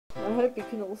I hope you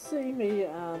can all see me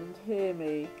and hear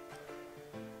me.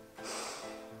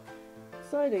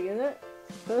 Exciting, isn't it?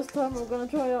 First time I'm going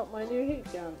to try out my new heat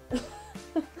gun.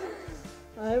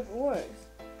 I hope it works.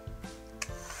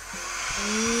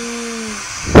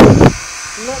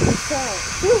 Let me sound.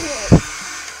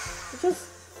 It just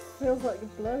feels like a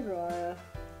blow dryer.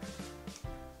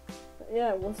 But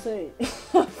yeah, we'll see.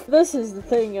 This is the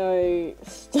thing I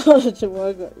started to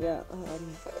work on. Yeah,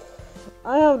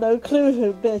 I have no clue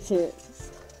who bit it.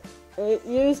 It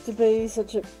used to be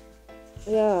such a...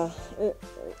 Yeah,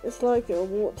 it's like a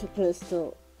water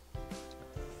pistol.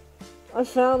 I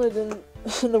found it in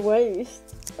the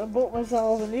waste. I bought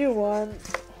myself a new one.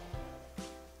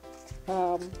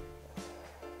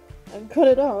 And cut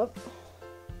it up.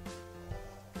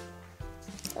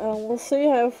 And we'll see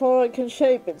how far I can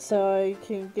shape it so I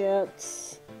can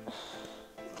get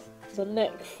the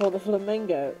neck for the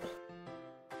flamingo.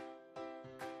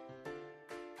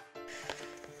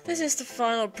 This is the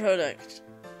final product.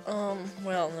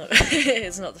 Well, no,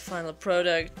 it's not the final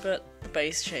product, but the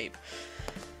base shape.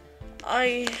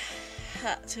 I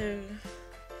had to...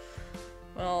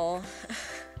 Well...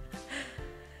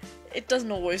 It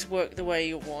doesn't always work the way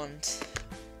you want.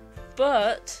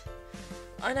 But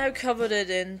I now covered it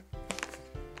in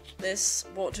this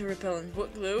water repellent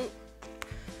wood glue.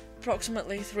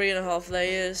 Approximately 3.5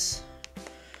 layers.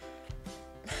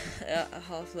 Yeah, a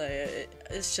half layer.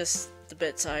 It's just the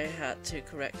bits I had to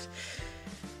correct.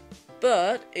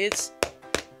 But it's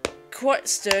quite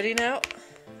sturdy now.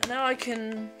 Now I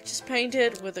can just paint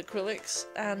it with acrylics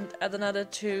and add another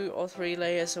 2 or 3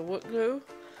 layers of wood glue.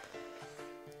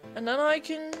 And then I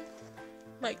can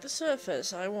make the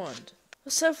surface I want.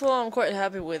 So far I'm quite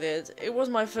happy with it. It was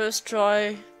my first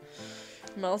try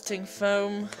melting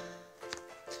foam.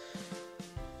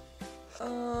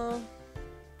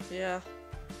 Yeah.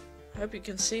 I hope you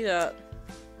can see that.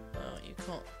 Oh, you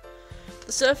can't.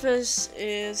 The surface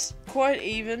is quite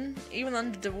even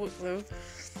under the wood glue.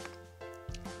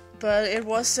 But it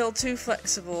was still too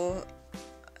flexible.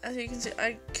 As you can see,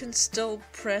 I can still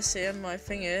press in my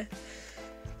finger.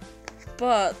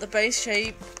 But the base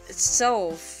shape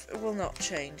itself, it will not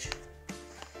change.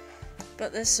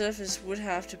 But this surface would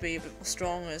have to be a bit more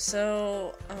stronger,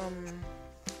 so,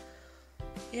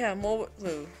 yeah, more wood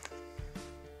glue.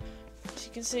 As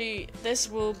you can see, this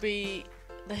will be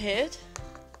the head,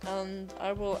 and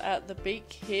I will add the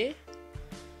beak here.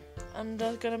 And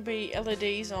there's gonna be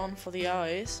LEDs on for the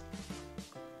eyes.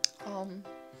 And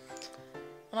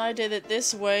I did it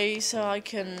this way so I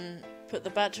can put the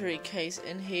battery case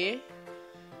in here.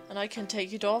 And I can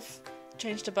take it off,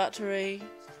 change the battery,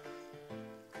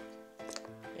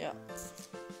 yeah,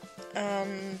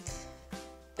 and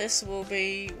this will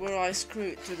be where I screw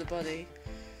it to the body.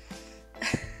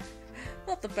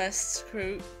 Not the best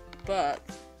screw, but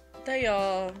they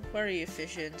are very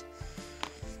efficient.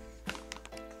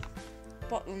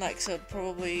 Bottlenecks are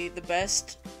probably the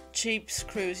best cheap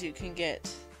screws you can get.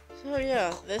 So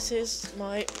yeah, this is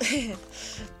my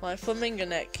my flamingo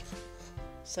neck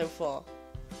so far.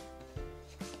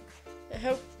 I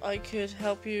hope I could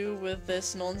help you with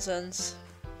this nonsense.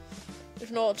 If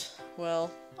not,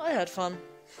 well, I had fun.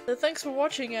 So thanks for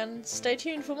watching and stay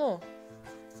tuned for more.